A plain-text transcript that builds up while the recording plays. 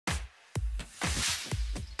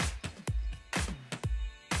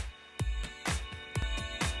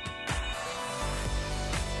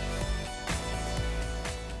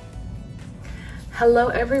Hello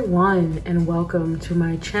everyone, and welcome to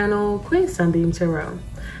my channel, Queen Sunbeam Tarot.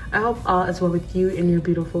 I hope all is well with you and your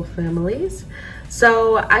beautiful families.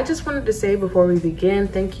 So I just wanted to say before we begin,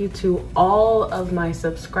 thank you to all of my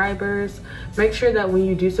subscribers. Make sure that when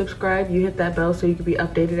you do subscribe, you hit that bell so you can be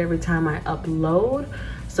updated every time I upload.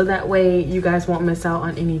 So that way you guys won't miss out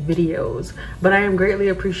on any videos. But I am greatly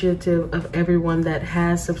appreciative of everyone that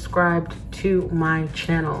has subscribed to my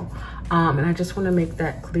channel. And I just want to make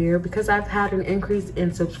that clear because I've had an increase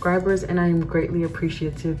in subscribers and I am greatly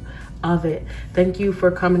appreciative of it. Thank you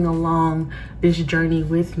for coming along this journey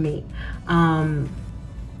with me.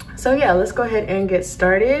 So yeah, let's go ahead and get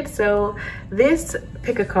started. So this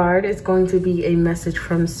pick a card is going to be a message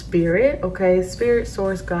from Spirit, okay? Spirit,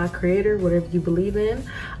 Source, God, Creator, whatever you believe in.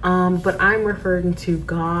 But I'm referring to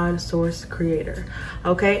God, Source, Creator,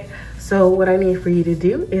 okay? So what I need for you to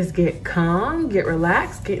do is get calm, get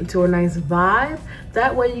relaxed, get into a nice vibe.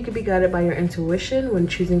 That way you can be guided by your intuition when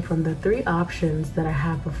choosing from the three options that I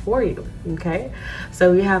have before you, okay?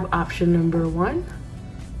 So we have option number 1.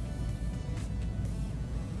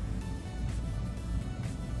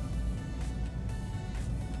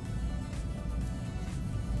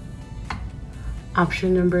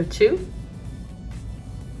 Option number 2.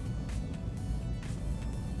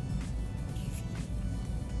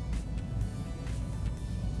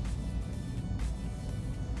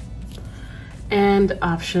 And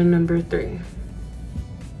option number 3.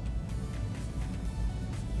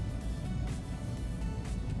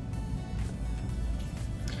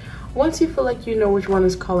 Once you feel like you know which one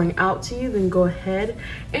is calling out to you, then go ahead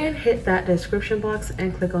and hit that description box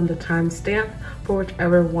and click on the timestamp for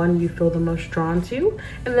whichever one you feel the most drawn to.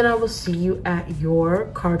 And then I will see you at your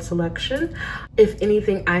card selection. If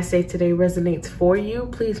anything I say today resonates for you,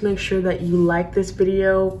 please make sure that you like this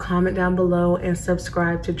video, comment down below, and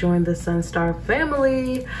subscribe to join the Sunstar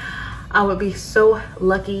family. I would be so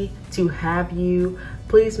lucky to have you.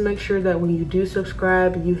 Please make sure that when you do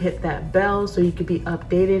subscribe, you hit that bell so you can be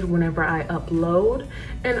updated whenever I upload.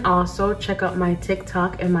 And also check out my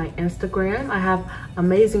TikTok and my Instagram. I have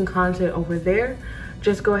amazing content over there.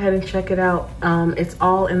 Just go ahead and check it out. It's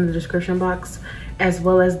all in the description box, as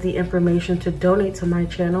well as the information to donate to my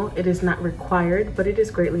channel. It is not required, but it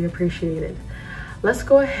is greatly appreciated. Let's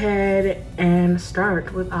go ahead and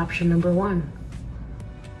start with option number 1.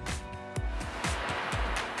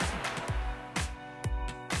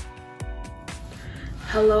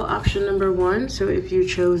 Hello, option number 1. So if you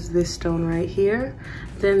chose this stone right here,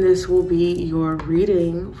 then this will be your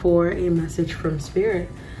reading for a message from Spirit.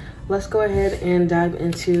 Let's go ahead and dive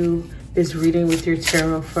into this reading with your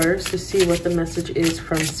tarot first to see what the message is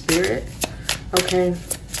from Spirit. Okay.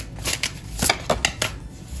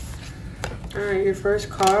 All right, your first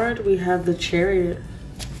card, we have the Chariot.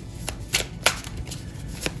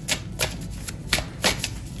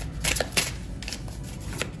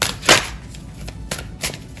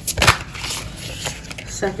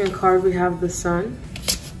 Second card, we have the Sun.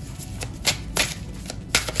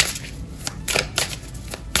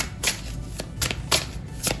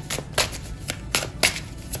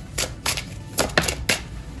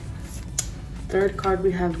 Third card,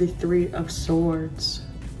 we have the Three of Swords.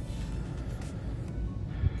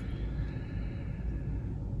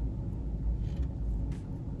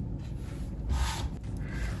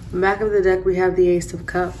 Back of the deck, we have the Ace of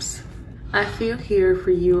Cups. I feel here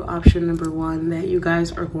for you, option number 1, that you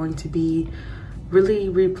guys are going to be really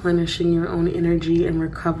replenishing your own energy and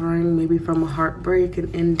recovering maybe from a heartbreak,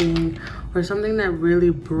 an ending, or something that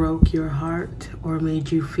really broke your heart or made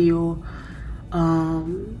you feel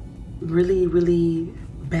really, really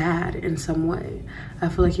bad in some way. I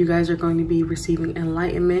feel like you guys are going to be receiving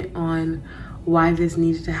enlightenment on why this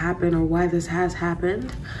needed to happen or why this has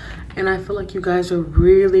happened. And I feel like you guys are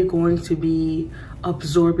really going to be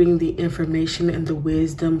absorbing the information and the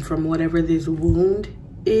wisdom from whatever this wound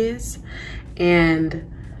is and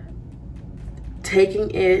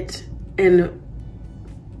taking it and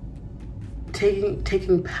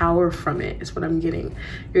taking power from it is what I'm getting.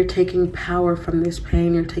 You're taking power from this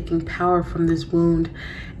pain. You're taking power from this wound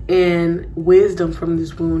and wisdom from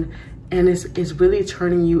this wound. And it's really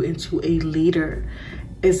turning you into a leader.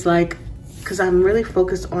 It's like, because I'm really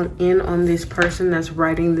focused on this person that's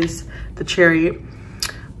riding the Chariot,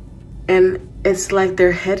 and it's like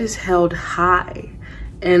their head is held high,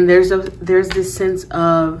 and there's this sense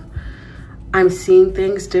of, I'm seeing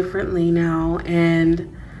things differently now,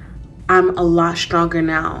 and I'm a lot stronger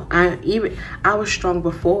now. I was strong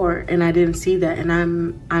before and I didn't see that, and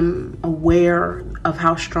I'm aware of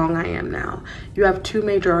how strong I am now. You have 2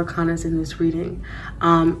 major arcanas in this reading,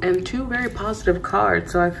 and 2 very positive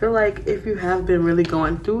cards. So I feel like if you have been really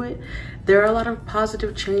going through it, there are a lot of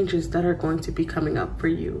positive changes that are going to be coming up for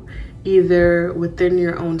you, either within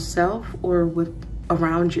your own self or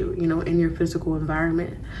around you, you know, in your physical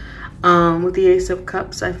environment. With the Ace of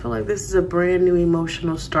Cups, I feel like this is a brand new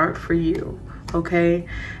emotional start for you, okay?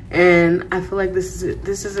 And I feel like this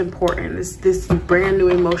is important. This brand new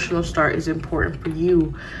emotional start is important for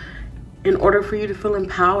you in order for you to feel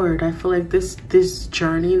empowered. I feel like this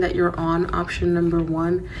journey that you're on, option number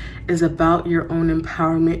 1, is about your own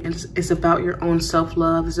empowerment. It's about your own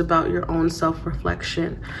self-love. It's about your own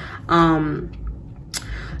self-reflection.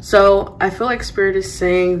 So I feel like Spirit is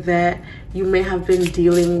saying that you may have been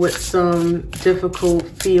dealing with some difficult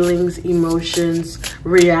feelings, emotions,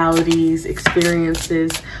 realities,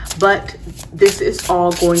 experiences, but this is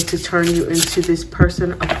all going to turn you into this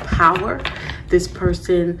person of power, this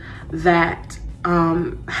person that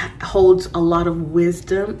holds a lot of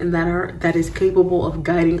wisdom and that is capable of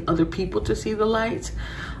guiding other people to see the light.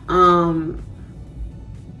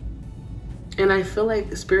 And I feel like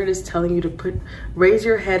the Spirit is telling you to raise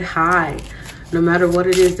your head high. No matter what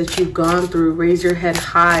it is that you've gone through, raise your head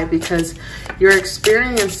high, because your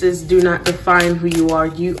experiences do not define who you are.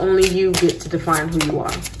 Only you get to define who you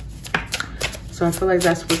are. So I feel like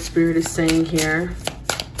that's what Spirit is saying here.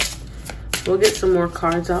 We'll get some more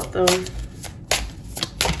cards out though.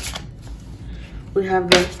 We have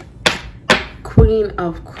the Queen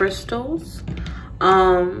of Crystals.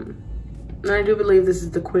 And I do believe this is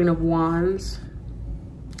the Queen of Wands.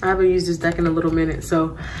 I haven't used this deck in a little minute,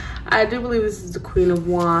 so I do believe this is the Queen of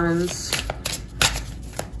Wands.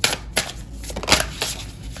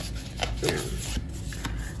 Yeah.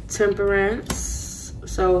 Temperance.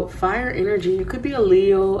 So fire energy. You could be a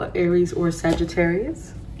Leo, Aries, or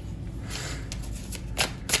Sagittarius.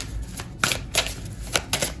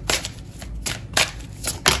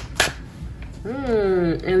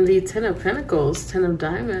 And the 10 of Pentacles, 10 of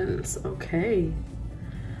Diamonds. Okay.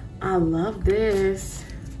 I love this.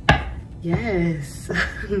 Yes.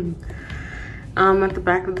 At the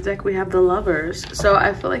back of the deck, we have the Lovers. So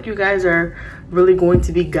I feel like you guys are really going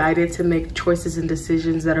to be guided to make choices and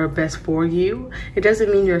decisions that are best for you. It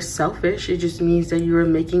doesn't mean you're selfish. It just means that you are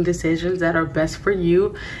making decisions that are best for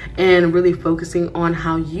you and really focusing on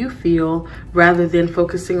how you feel rather than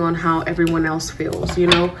focusing on how everyone else feels, you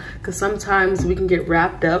know? Because sometimes we can get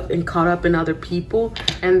wrapped up and caught up in other people,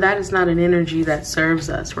 and that is not an energy that serves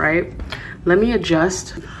us, right? Let me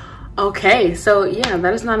adjust. Okay, so yeah,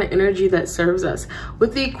 that is not an energy that serves us.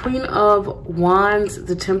 With the Queen of Wands,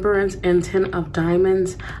 the Temperance, and 10 of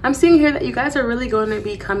Diamonds, I'm seeing here that you guys are really going to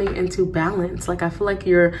be coming into balance. Like, I feel like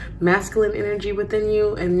your masculine energy within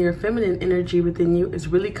you and your feminine energy within you is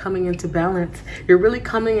really coming into balance. You're really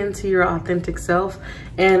coming into your authentic self,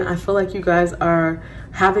 and I feel like you guys are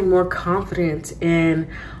having more confidence and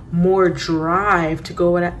more drive to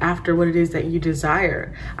go after what it is that you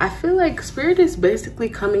desire. I feel like Spirit is basically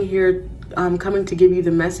coming here, coming to give you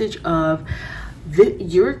the message of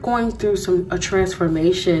you're going through a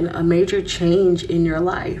transformation, a major change in your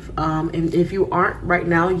life. And if you aren't right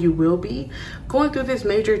now, you will be going through this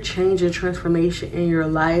major change and transformation in your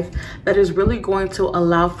life that is really going to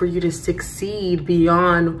allow for you to succeed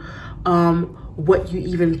beyond what you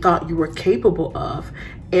even thought you were capable of.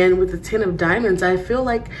 And with the 10 of Diamonds, I feel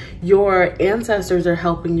like your ancestors are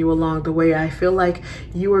helping you along the way. I feel like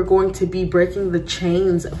you are going to be breaking the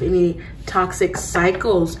chains of any toxic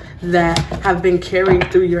cycles that have been carried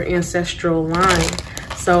through your ancestral line.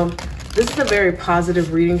 So this is a very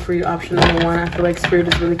positive reading for you, option number 1. I feel like Spirit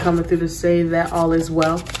is really coming through to say that all is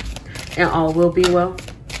well and all will be well.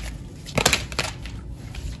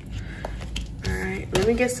 All right, let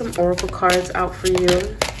me get some oracle cards out for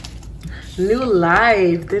you. New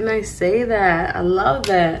life. Didn't I say that? I love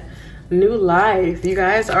that. New life. You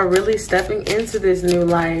guys are really stepping into this new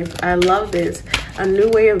life. I love this. A new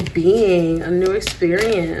way of being, a new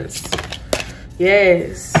experience.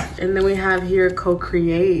 Yes. And then we have here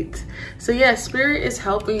co-create. So yeah, Spirit is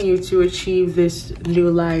helping you to achieve this new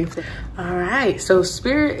life. All right, so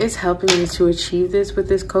Spirit is helping you to achieve this with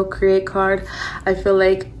this co-create card. I feel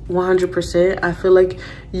like 100%, I feel like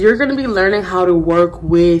you're going to be learning how to work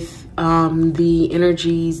with the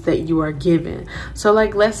energies that you are given. So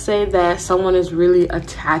like, let's say that someone is really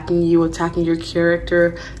attacking you, attacking your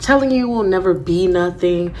character, telling you will never be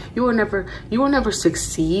nothing, you will never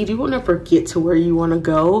succeed, you will never get to where you want to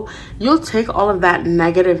go. You'll take all of that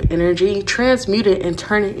negative energy, transmute it, and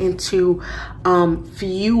turn it into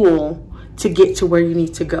fuel to get to where you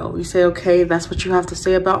need to go. You say, okay, that's what you have to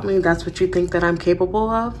say about me, that's what you think that I'm capable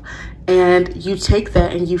of, and you take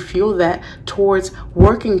that and you fuel that towards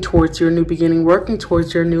working towards your new beginning, working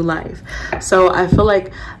towards your new life. So I feel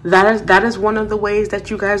like that is one of the ways that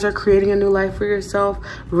you guys are creating a new life for yourself,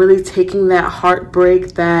 really taking that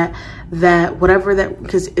heartbreak, that whatever that,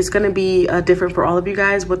 because it's going to be different for all of you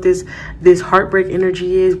guys, what this heartbreak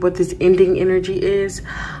energy is, what this ending energy is.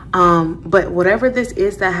 But whatever this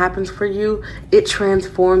is that happens for you, it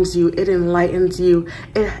transforms you, it enlightens you,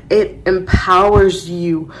 it empowers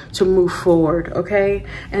you to move forward, okay?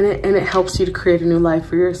 And it helps you to create a new life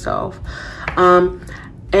for yourself.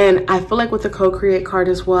 And I feel like with the co-create card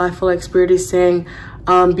as well, I feel like Spirit is saying,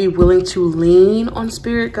 be willing to lean on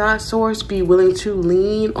Spirit, God, Source, be willing to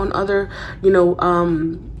lean on other,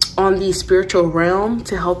 on the spiritual realm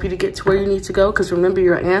to help you to get to where you need to go. Because remember,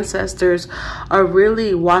 your ancestors are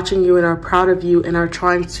really watching you and are proud of you and are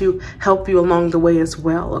trying to help you along the way as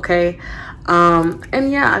well, okay?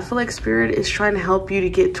 And yeah, I feel like Spirit is trying to help you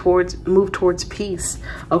to move towards peace,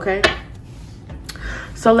 okay?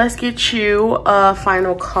 So let's get you a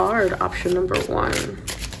final card, option number 1.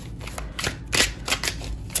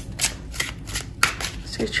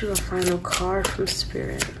 Let's get you a final card from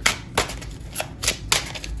Spirit.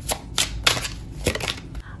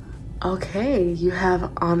 Okay, you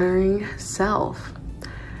have honoring self.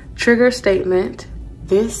 Trigger statement: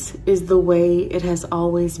 this is the way it has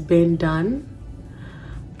always been done.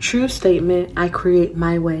 True statement: I create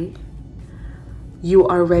my way. You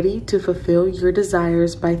are ready to fulfill your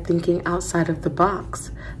desires by thinking outside of the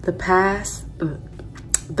box. The path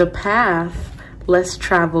less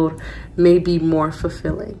traveled may be more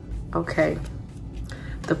fulfilling. Okay.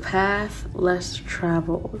 The path less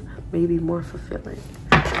traveled may be more fulfilling.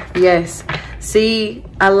 Yes, see,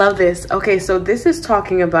 I love this. Okay, so this is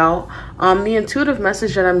talking about the intuitive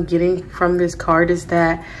message that I'm getting from this card is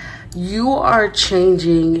that you are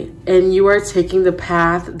changing and you are taking the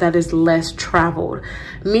path that is less traveled,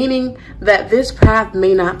 meaning that this path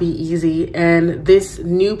may not be easy, and this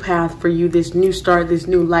new path for you, this new start, this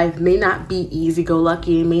new life may not be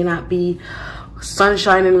easy-go-lucky. It may not be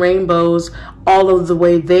sunshine and rainbows all of the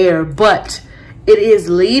way there, but it is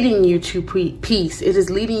leading you to peace. It is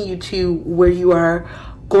leading you to where you are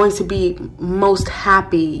going to be most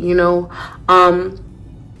happy,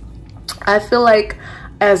 I feel like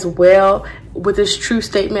as well with this true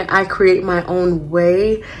statement, I create my own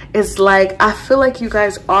way. It's like, I feel like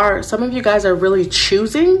some of you guys are really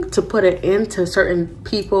choosing to put an end to certain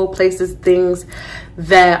people, places, things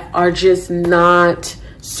that are just not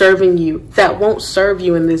serving you, that won't serve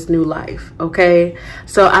you in this new life, okay?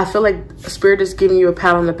 So I feel like Spirit is giving you a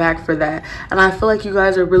pat on the back for that. And I feel like you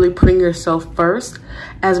guys are really putting yourself first.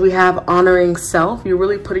 As we have honoring self, you're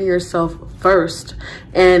really putting yourself first,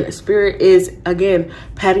 and Spirit is again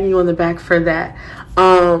patting you on the back for that.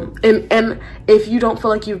 And if you don't feel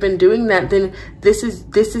like you've been doing that, then this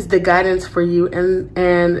is the guidance for you,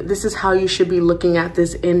 and this is how you should be looking at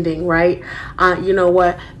this ending, right? You know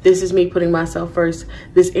what, this is me putting myself first.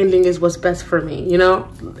 This ending is what's best for me,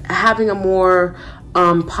 having a more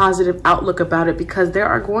positive outlook about it, because there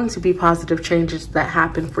are going to be positive changes that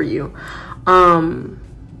happen for you.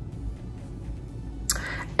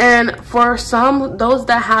 And for those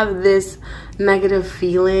that have this negative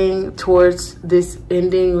feeling towards this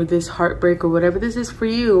ending or this heartbreak or whatever this is for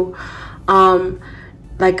you,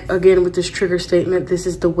 like again with this trigger statement, this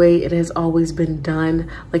is the way it has always been done.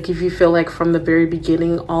 Like if you feel like from the very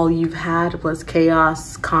beginning all you've had was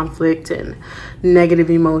chaos, conflict, and negative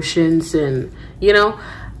emotions, and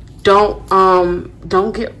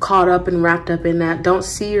don't get caught up and wrapped up in that. Don't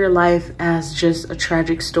see your life as just a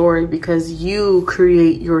tragic story, because you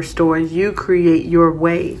create your story, you create your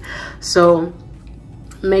way. So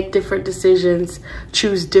make different decisions,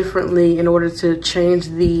 choose differently in order to change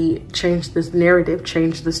this narrative,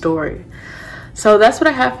 change the story. So that's what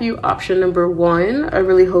I have for you, option number 1. I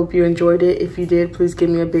really hope you enjoyed it. If you did, please give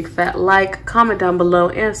me a big fat like, comment down below,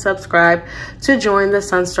 and subscribe to join the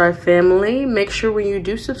Sunstar family. Make sure when you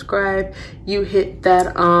do subscribe, you hit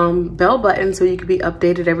that bell button so you can be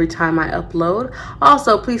updated every time I upload.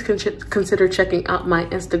 Also, please consider checking out my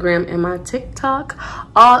Instagram and my TikTok,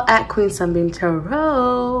 all at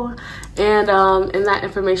QueenSunbeamTarot. And that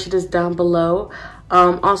information is down below.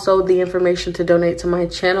 Also, the information to donate to my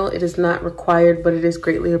channel, it is not required, but it is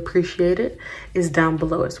greatly appreciated, is down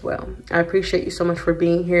below as well. I appreciate you so much for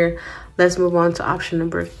being here. Let's move on to option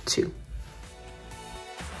number 2.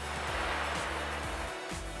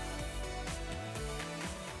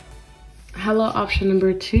 Hello, option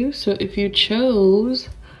number 2. So if you chose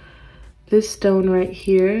this stone right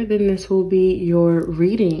here, then this will be your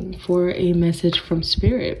reading for a message from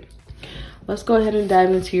Spirit. Let's go ahead and dive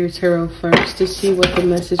into your tarot first to see what the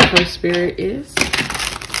message from Spirit is.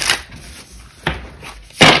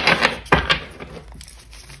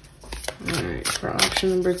 All right, for option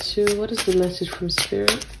number 2, what is the message from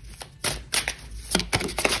Spirit?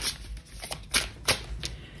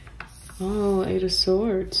 Oh, 8 of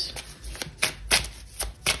Swords.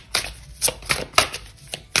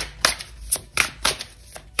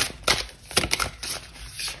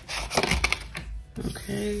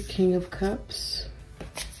 Okay, King of Cups.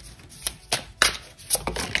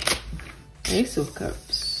 Ace of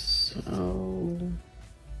Cups. Oh.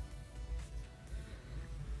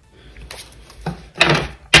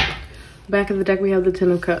 Back of the deck, we have the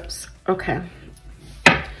 10 of Cups. Okay.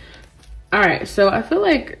 All right, so I feel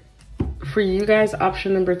like for you guys,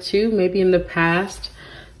 option number 2, maybe in the past,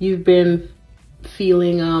 you've been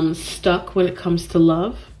feeling stuck when it comes to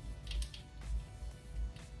love.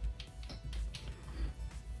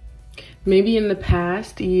 Maybe in the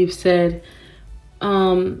past, you've said,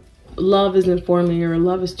 love isn't for me, or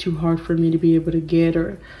love is too hard for me to be able to get,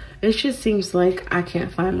 or it just seems like I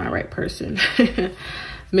can't find my right person.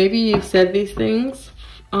 Maybe you've said these things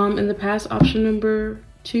in the past, option number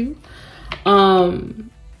 2.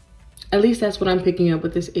 At least that's what I'm picking up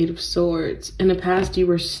with this 8 of Swords. In the past, you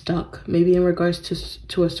were stuck, maybe in regards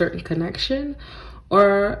to a certain connection,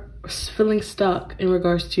 or feeling stuck in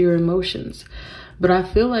regards to your emotions. But I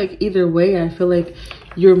feel like either way, I feel like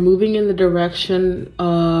you're moving in the direction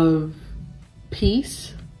of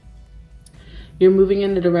peace. You're moving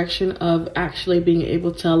in the direction of actually being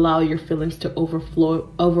able to allow your feelings to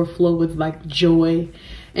overflow with like joy.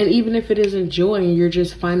 And even if it isn't joy and you're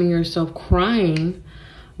just finding yourself crying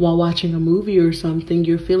while watching a movie or something,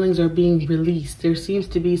 your feelings are being released. There seems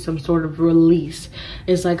to be some sort of release.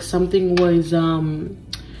 It's like something was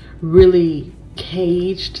really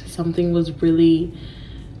caged, something was really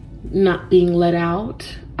not being let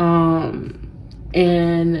out, and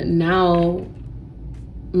now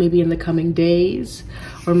maybe in the coming days,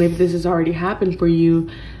 or maybe this has already happened for you,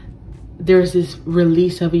 there's this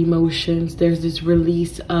release of emotions, there's this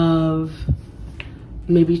release of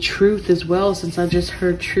maybe truth as well, since I just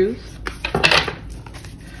heard truth.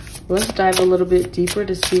 Let's dive a little bit deeper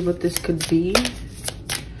to see what this could be.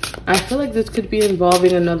 I feel like this could be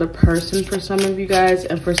involving another person for some of you guys,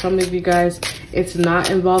 and for some of you guys, it's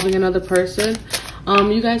not involving another person.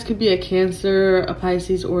 You guys could be a Cancer, a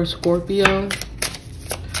Pisces, or a Scorpio.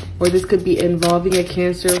 Or this could be involving a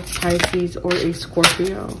Cancer, Pisces, or a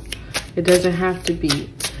Scorpio. It doesn't have to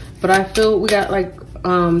be. But I feel we got like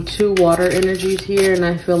 2 water energies here, and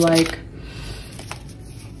I feel like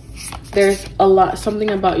there's something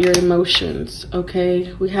about your emotions,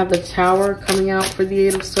 okay? We have the Tower coming out for the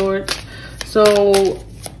 8 of Swords. So,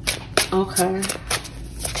 okay.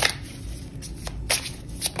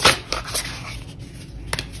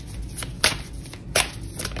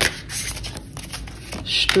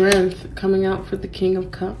 Strength coming out for the King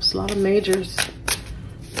of Cups. A lot of majors.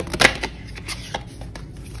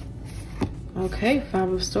 Okay,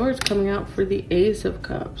 5 of Swords coming out for the Ace of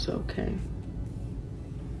Cups, okay.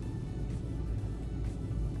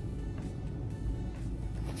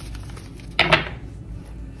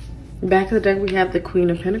 Back of the deck, we have the Queen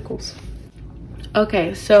of Pentacles.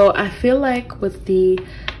 Okay, so I feel like with the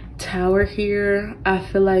Tower here, I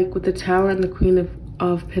feel like with the Tower and the Queen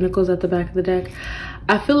of Pentacles at the back of the deck,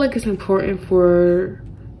 I feel like it's important for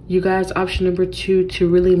you guys, option number 2, to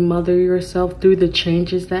really mother yourself through the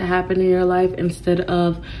changes that happen in your life instead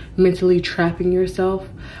of mentally trapping yourself.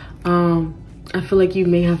 I feel like you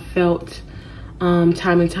may have felt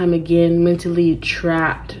time and time again mentally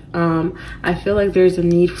trapped. I feel like there's a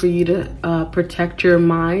need for you to protect your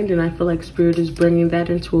mind, and I feel like Spirit is bringing that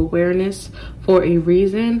into awareness for a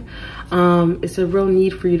reason. It's a real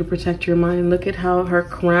need for you to protect your mind. Look at how her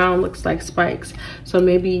crown looks like spikes. So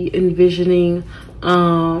maybe envisioning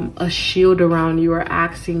a shield around you, or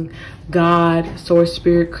asking God, Source,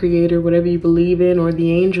 Spirit, Creator, whatever you believe in, or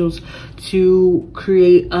the angels to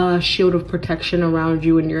create a shield of protection around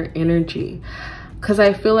you and your energy. Because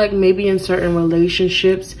I feel like maybe in certain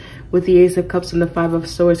relationships, with the Ace of Cups and the 5 of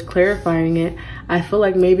Swords clarifying it, I feel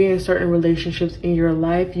like maybe in certain relationships in your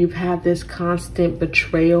life, you've had this constant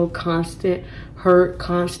betrayal, constant hurt,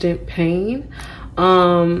 constant pain.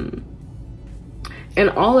 And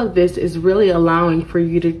all of this is really allowing for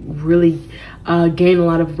you to really gain a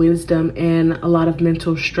lot of wisdom and a lot of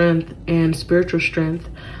mental strength and spiritual strength,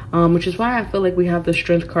 which is why I feel like we have the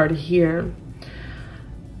strength card here.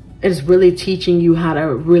 It's really teaching you how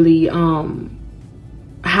to really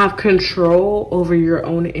have control over your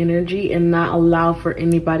own energy and not allow for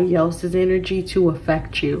anybody else's energy to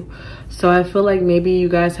affect you. So I feel like maybe you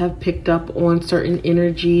guys have picked up on certain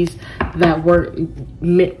energies that weren't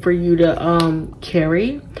meant for you to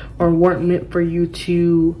carry, or weren't meant for you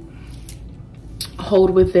to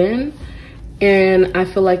hold within. And I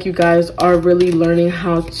feel like you guys are really learning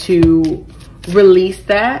how to release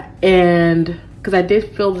that. And because I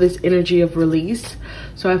did feel this energy of release,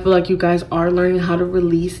 so I feel like you guys are learning how to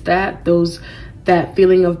release that, that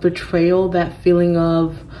feeling of betrayal, that feeling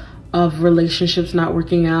of relationships not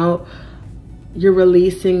working out. You're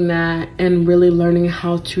releasing that and really learning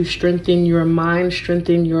how to strengthen your mind,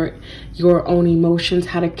 strengthen your own emotions,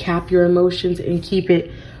 how to cap your emotions and keep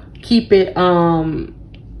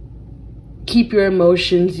your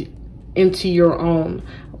emotions into your own.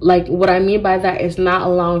 Like, what I mean by that is not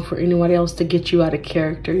allowing for anyone else to get you out of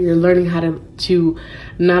character. You're learning how to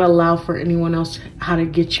not allow for anyone else how to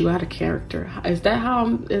get you out of character. Is that how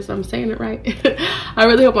I'm saying it right? I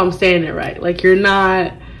really hope I'm saying it right. Like, you're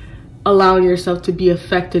not allowing yourself to be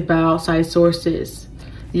affected by outside sources.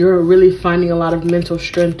 You're really finding a lot of mental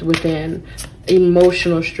strength within,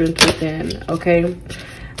 emotional strength within, okay?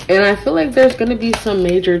 And I feel like there's going to be some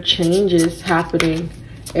major changes happening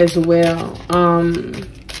as well.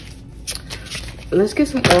 Let's get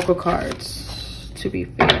some oracle cards, to be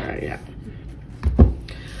fair. Yeah.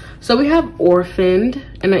 So we have orphaned,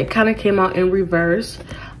 and it kind of came out in reverse.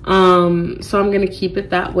 So I'm gonna keep it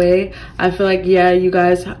that way. I feel like, yeah, you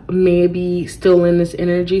guys may be still in this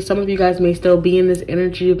energy. Some of you guys may still be in this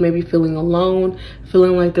energy of maybe feeling alone,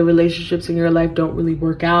 feeling like the relationships in your life don't really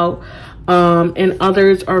work out. And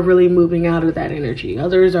others are really moving out of that energy.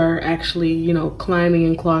 Others are actually, you know, climbing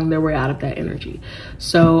and clawing their way out of that energy.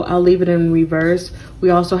 So I'll leave it in reverse. We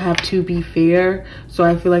also have to be fair. So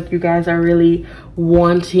I feel like you guys are really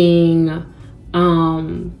wanting,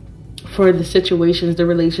 for the situations, the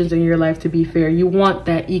relations in your life to be fair. You want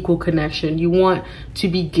that equal connection. You want to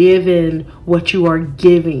be given what you are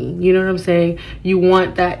giving. You know what I'm saying? You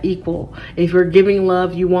want that equal. If you're giving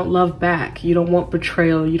love, you want love back. You don't want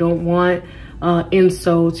betrayal. You don't want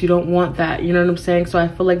insults. You don't want that. You know what I'm saying? So I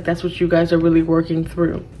feel like that's what you guys are really working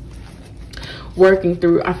through.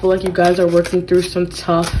 I feel like you guys are working through some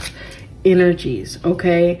tough energies,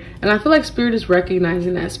 okay? And I feel like Spirit is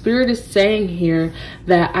recognizing that. Spirit is saying here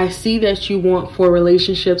that I see that you want for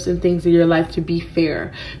relationships and things in your life to be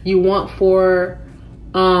fair. You want for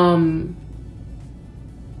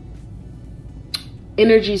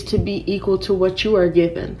energies to be equal to what you are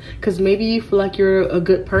given, because maybe you feel like you're a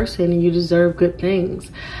good person and you deserve good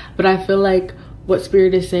things. But I feel like what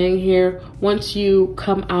Spirit is saying here, once you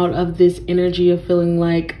come out of this energy of feeling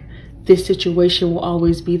like this situation will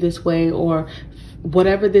always be this way, or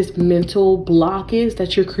whatever this mental block is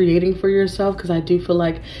that you're creating for yourself, because I do feel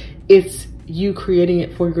like it's you creating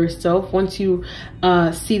it for yourself. Once you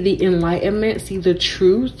see the enlightenment, see the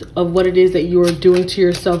truth of what it is that you are doing to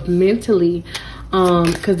yourself mentally,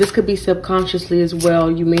 because this could be subconsciously as well.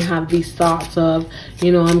 You may have these thoughts of,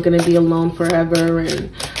 you know, I'm gonna be alone forever, and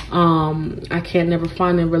I can't never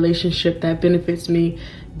find a relationship that benefits me.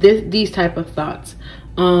 These type of thoughts.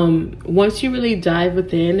 Once you really dive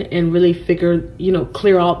within and really figure, you know,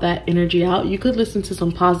 clear out that energy out, you could listen to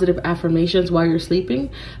some positive affirmations while you're sleeping.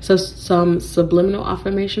 So some subliminal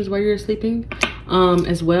affirmations while you're sleeping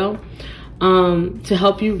as well, to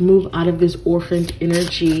help you move out of this orphaned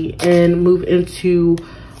energy and move into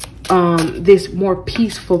this more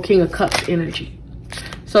peaceful King of Cups energy.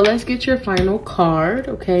 So let's get your final card,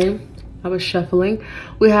 okay? I was shuffling.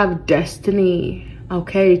 We have Destiny.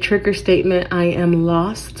 Okay, trigger statement, I am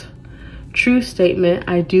lost. True statement,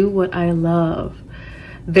 I do what I love.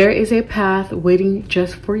 There is a path waiting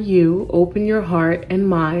just for you. Open your heart and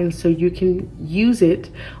mind so you can use it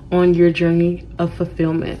on your journey of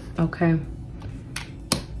fulfillment, okay?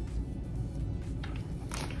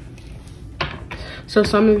 So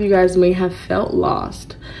some of you guys may have felt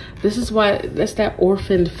lost. This is why, that's that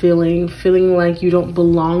orphaned feeling like you don't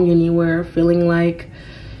belong anywhere, feeling like,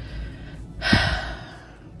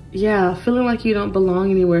 yeah, feeling like you don't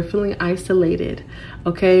belong anywhere, feeling isolated,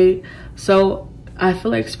 okay? So I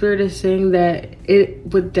feel like Spirit is saying that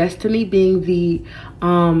with Destiny being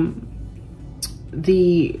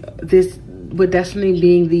with Destiny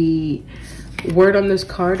being the word on this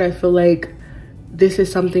card, I feel like this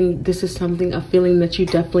is something, a feeling that you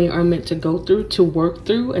definitely are meant to go through, to work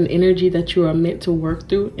through, an energy that you are meant to work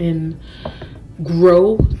through and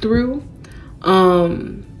grow through.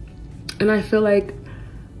 And I feel like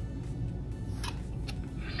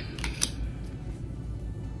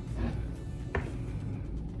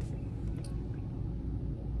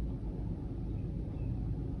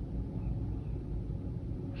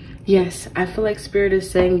yes, I feel like Spirit is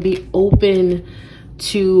saying be open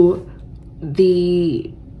to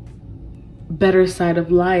the better side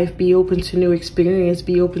of life, be open to new experience,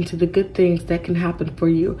 be open to the good things that can happen for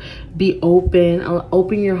you. Be open,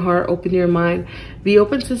 open your heart, open your mind, be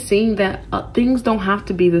open to seeing that things don't have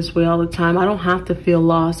to be this way all the time. I don't have to feel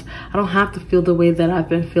lost. I don't have to feel the way that I've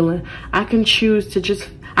been feeling. I can choose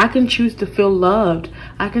to feel loved.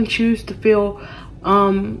 I can choose to feel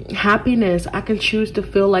happiness. I can choose to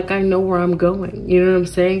feel like I know where I'm going. You know what I'm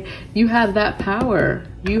saying? You have that power.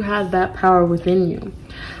 You have that power within you.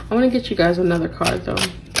 I want to get you guys another card though.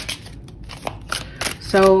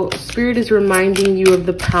 So Spirit is reminding you of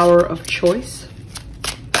the power of choice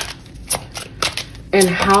and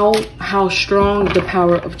how strong the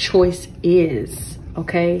power of choice is.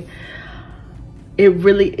 Okay, it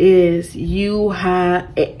really is. You have,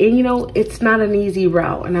 and you know, it's not an easy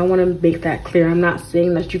route, and I want to make that clear. I'm not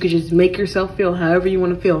saying that you could just make yourself feel however you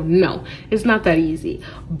want to feel. No, it's not that easy.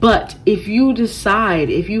 But if you decide,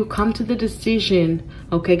 if you come to the decision,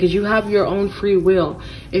 okay, because you have your own free will,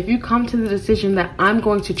 if you come to the decision that I'm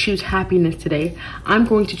going to choose happiness today, I'm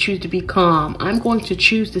going to choose to be calm, I'm going to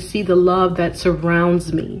choose to see the love that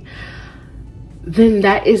surrounds me, then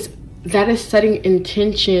that is setting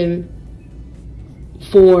intention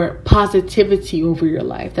for positivity over your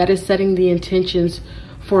life. That is setting the intentions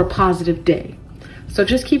for a positive day. So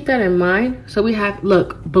just keep that in mind. So we have,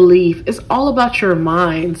 look, belief. It's all about your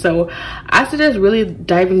mind. So I suggest really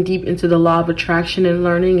diving deep into the law of attraction and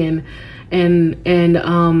learning and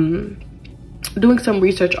doing some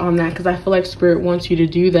research on that, because I feel like Spirit wants you to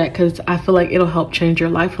do that, because I feel like it'll help change your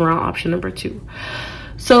life around option number 2.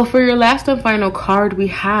 So for your last and final card, we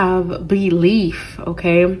have belief,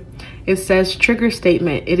 okay? It says trigger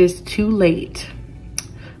statement, it is too late.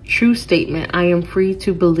 True statement, I am free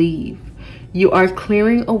to believe. You are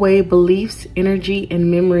clearing away beliefs, energy,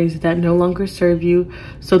 and memories that no longer serve you,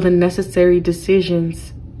 so the necessary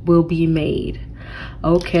decisions will be made.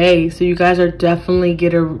 Okay, so you guys are definitely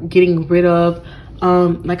getting rid of,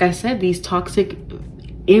 like I said, these toxic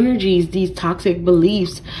energies, these toxic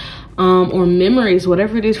beliefs, or memories,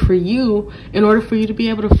 whatever it is for you, in order for you to be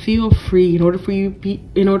able to feel free, in order for you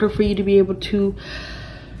to be able to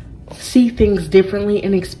see things differently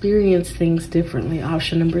and experience things differently.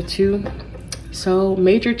 Option number 2. So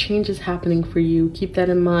major changes happening for you. Keep that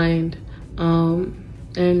in mind.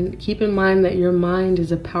 And keep in mind that your mind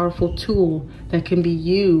is a powerful tool that can be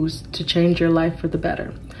used to change your life for the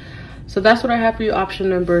better. So that's what I have for you, option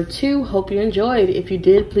number 2. Hope you enjoyed. If you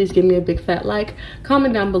did, please give me a big fat like,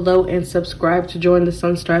 comment down below, and subscribe to join the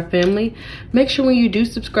Sunstar family. Make sure when you do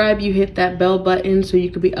subscribe, you hit that bell button so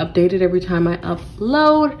you can be updated every time I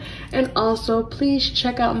upload. And also, please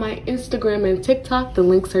check out my Instagram and TikTok. The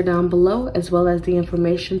links are down below, as well as the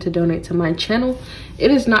information to donate to my channel.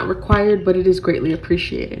 It is not required, but it is greatly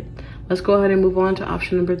appreciated. Let's go ahead and move on to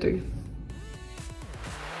option number 3.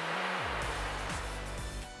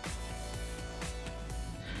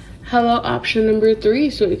 Hello, option number 3.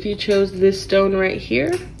 So if you chose this stone right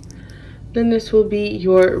here, then this will be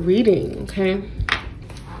your reading, okay?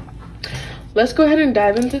 Let's go ahead and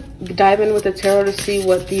dive in with the tarot to see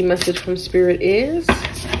what the message from Spirit is.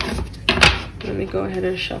 Let me go ahead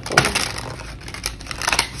and shuffle.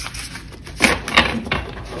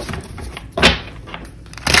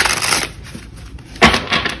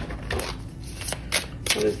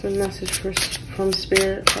 What is the message from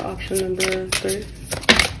Spirit for option number 3?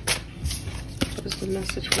 What is the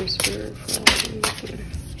message from Spirit for option number 3?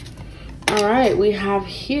 All right, we have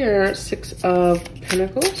here 6 of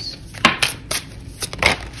Pentacles.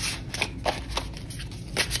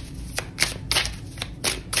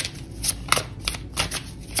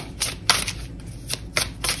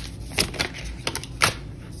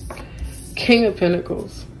 King of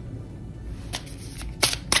Pentacles.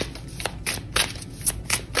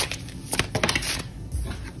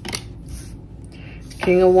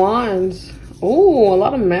 King of Wands. Oh, a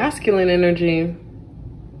lot of masculine energy.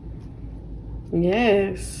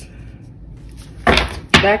 Yes.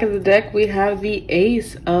 Back of the deck, we have the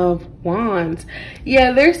Ace of Wands.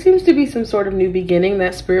 Yeah, there seems to be some sort of new beginning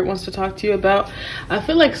that Spirit wants to talk to you about. I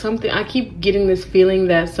feel like I keep getting this feeling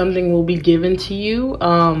that something will be given to you.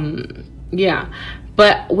 Yeah,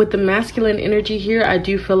 But with the masculine energy here, I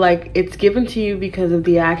do feel like it's given to you because of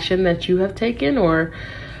the action that you have taken, or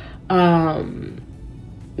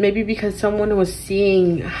maybe because someone was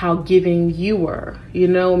seeing how giving you were, you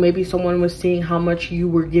know, maybe someone was seeing how much you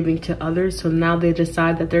were giving to others. So now they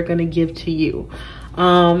decide that they're going to give to you.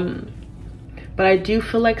 But I do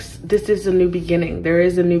feel like this is a new beginning. There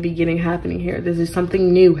is a new beginning happening here. This is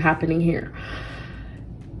something new happening here.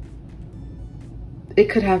 It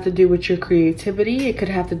could have to do with your creativity. It could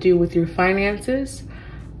have to do with your finances.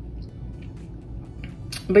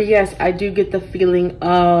 But yes, I do get the feeling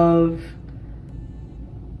of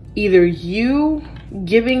either you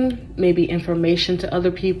giving maybe information to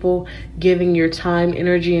other people, giving your time,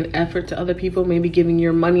 energy, and effort to other people, maybe giving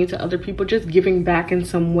your money to other people, just giving back in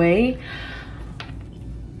some way.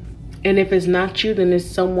 And if it's not you, then it's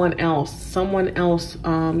someone else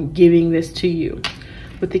giving this to you.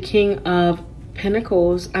 With the King of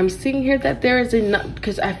Pentacles, I'm seeing here that there is enough,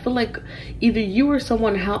 because I feel like either you or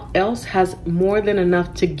someone else has more than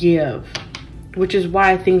enough to give, which is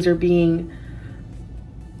why things are being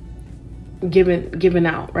given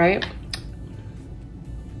out, right?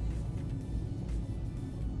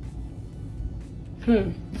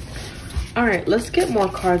 All right, let's get more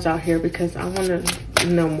cards out here because I want to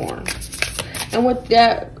know more. And with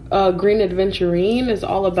that, green adventurine is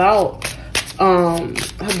all about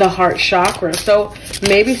the heart chakra. So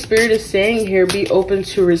maybe Spirit is saying here, be open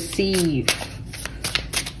to receive.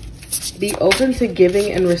 Be open to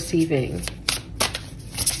giving and receiving.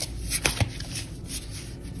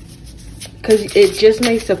 Because it just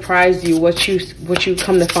may surprise you what you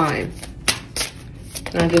come to find.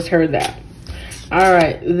 I just heard that. All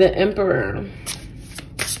right, the Emperor.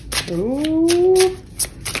 Ooh,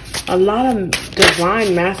 a lot of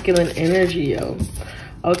divine masculine energy, yo.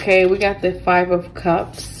 Okay, we got the Five of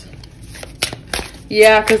Cups.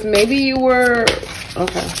 Yeah, because maybe you were...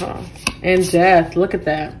 Okay, hold on. And Death, look at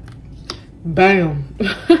that. Bam.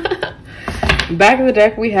 Back of the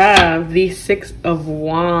deck, we have the Six of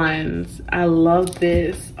Wands. I love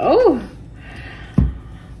this. Oh,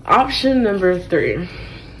 option number 3.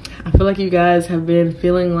 I feel like you guys have been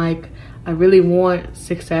feeling like I really want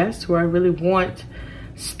success, or I really want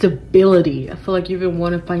stability. I feel like you've been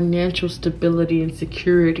wanting financial stability and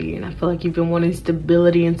security, and I feel like you've been wanting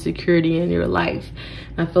stability and security in your life.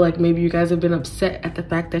 And I feel like maybe you guys have been upset at the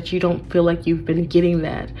fact that you don't feel like you've been getting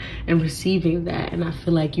that and receiving that. And I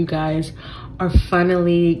feel like you guys are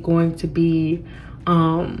finally going to be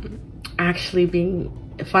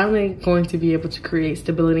finally going to be able to create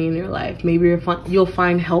stability in your life. Maybe you'll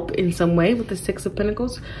find help in some way with the Six of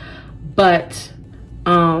Pentacles, but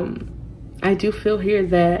I do feel here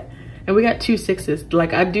that, and we got 2 sixes,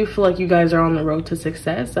 like I do feel like you guys are on the road to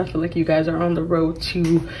success. I feel like you guys are on the road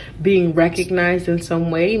to being recognized in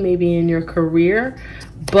some way, maybe in your career,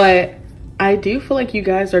 but I do feel like you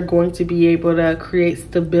guys are going to be able to create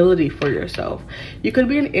stability for yourself. You could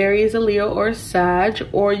be an Aries, a Leo, or a Sag,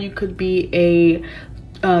 or you could be a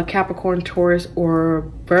Capricorn, Taurus,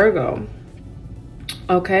 or Virgo.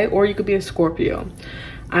 Okay, or you could be a Scorpio.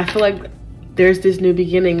 I feel like there's this new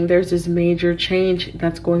beginning. There's this major change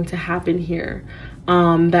that's going to happen here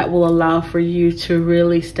that will allow for you to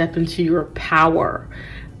really step into your power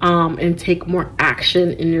and take more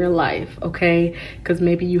action in your life, okay? Because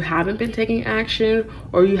maybe you haven't been taking action,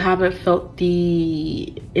 or you haven't felt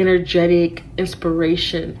the energetic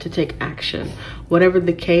inspiration to take action. Whatever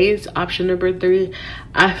the case, option number 3,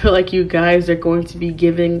 I feel like you guys are going to be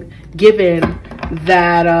given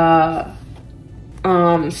that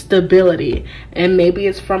stability. And maybe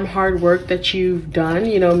it's from hard work that you've done,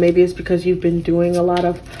 you know, maybe it's because you've been doing a lot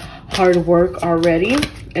of hard work already,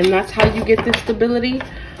 and that's how you get this stability.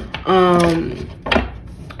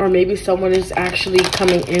 Or maybe someone is actually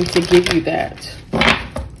coming in to give you that.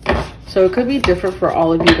 So it could be different for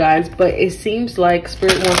all of you guys, but it seems like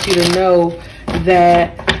Spirit wants you to know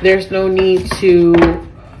that there's no need to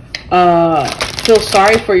feel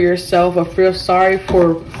sorry for yourself, or feel sorry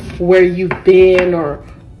for where you've been, or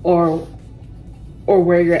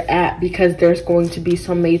where you're at, because there's going to be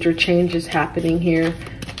some major changes happening here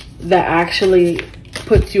that actually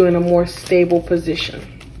puts you in a more stable position.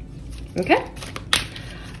 Okay,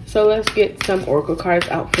 so let's get some oracle cards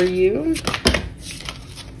out for you.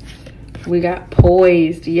 We got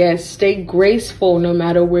Poised. Yes, stay graceful no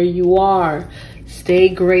matter where you are. Stay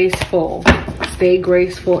graceful. Stay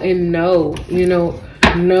graceful, and know,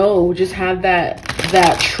 just have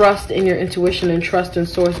that trust in your intuition and trust in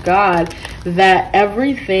Source God that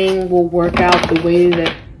everything will work out the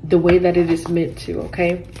way that it is meant to.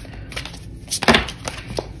 Okay,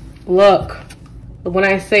 look, when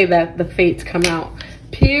I say that, the fates come out.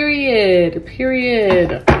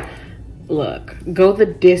 Period. Look, go the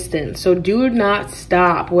distance. So do not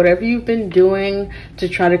stop. Whatever you've been doing to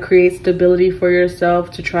try to create stability for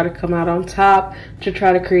yourself, to try to come out on top, to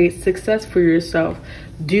try to create success for yourself,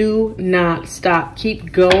 do not stop.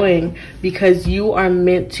 Keep going, because you are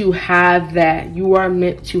meant to have that. You are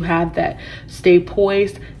meant to have that. Stay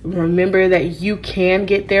poised. Remember that you can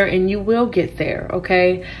get there and you will get there,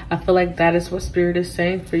 okay? I feel like that is what Spirit is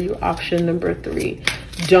saying for you. Option number 3.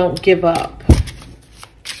 Don't give up,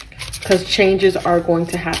 because changes are going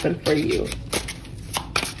to happen for you,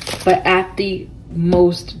 but at the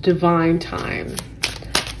most divine time,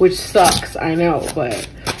 which sucks, I know, but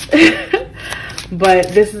but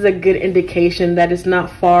this is a good indication that it's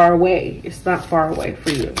not far away. It's not far away for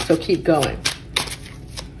you, so keep going.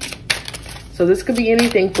 So this could be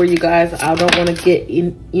anything for you guys. I don't want to get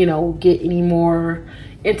in, get any more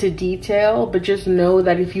into detail, but just know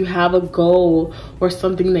that if you have a goal or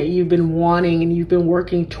something that you've been wanting and you've been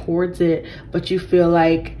working towards it, but you feel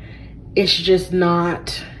like it's just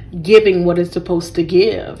not giving what it's supposed to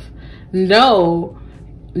give, know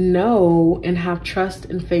and have trust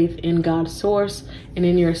and faith in God's source and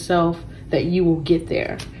in yourself that you will get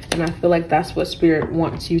there. And I feel like that's what Spirit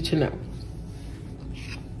wants you to know.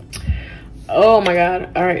 Oh my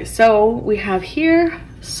God. All right, so we have here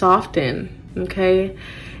soften. Okay,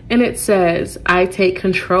 and it says, I take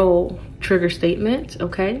control, trigger statement,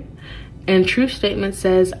 okay? And truth statement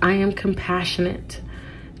says, I am compassionate.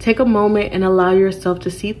 Take a moment and allow yourself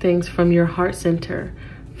to see things from your heart center.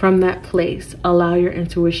 From that place, allow your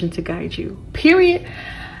intuition to guide you. Period.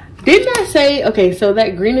 Didn't I say, okay, so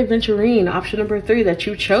that green aventurine, option number 3 that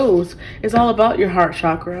you chose, is all about your heart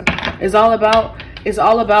chakra. It's all about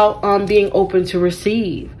being open to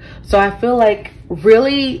receive. So I feel like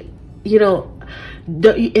really,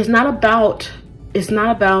 it's not about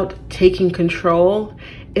taking control.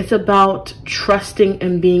 It's about trusting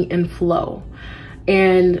and being in flow.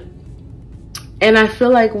 And I feel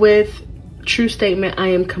like with true statement, I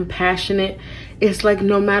am compassionate. It's like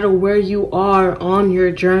no matter where you are on your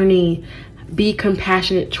journey, be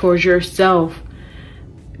compassionate towards yourself.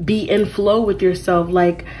 Be in flow with yourself.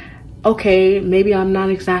 Like, okay, maybe I'm not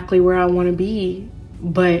exactly where I want to be,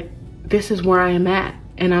 but this is where I am at.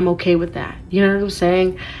 And I'm okay with that. You know what I'm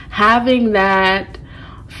saying? Having that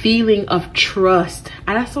feeling of trust.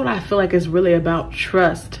 And that's what I feel like is really about,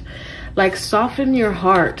 trust. Like soften your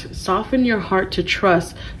heart to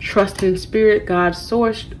trust. Trust in Spirit, God's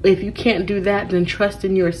source. If you can't do that, then trust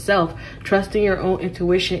in yourself. Trust in your own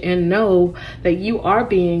intuition and know that you are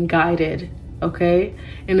being guided. Okay,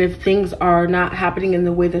 and if things are not happening in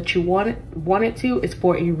the way that you want it to, it's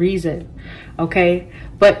for a reason. Okay,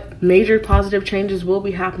 but major positive changes will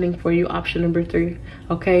be happening for you. Option number 3.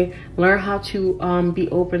 Okay, learn how to be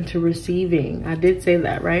open to receiving. I did say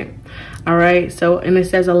that, right? All right, so, and it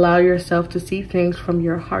says allow yourself to see things from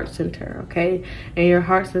your heart center. Okay, and your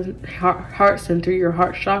heart center, your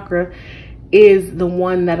heart chakra, is the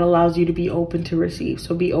one that allows you to be open to receive.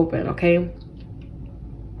 So be open. Okay,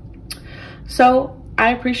 so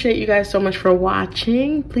I appreciate you guys so much for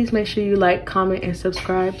watching. Please make sure you like, comment, and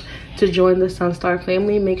subscribe to join the Sunstar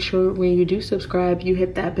family. Make sure when you do subscribe, you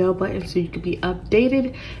hit that bell button so you can be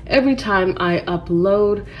updated every time I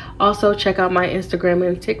upload. Also, check out my Instagram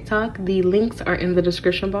and TikTok. The links are in the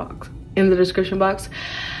description box.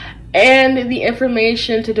 And the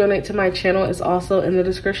information to donate to my channel is also in the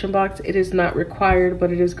description box. It is not required,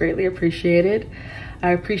 but it is greatly appreciated.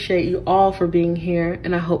 I appreciate you all for being here,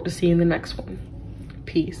 and I hope to see you in the next one.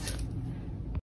 Peace.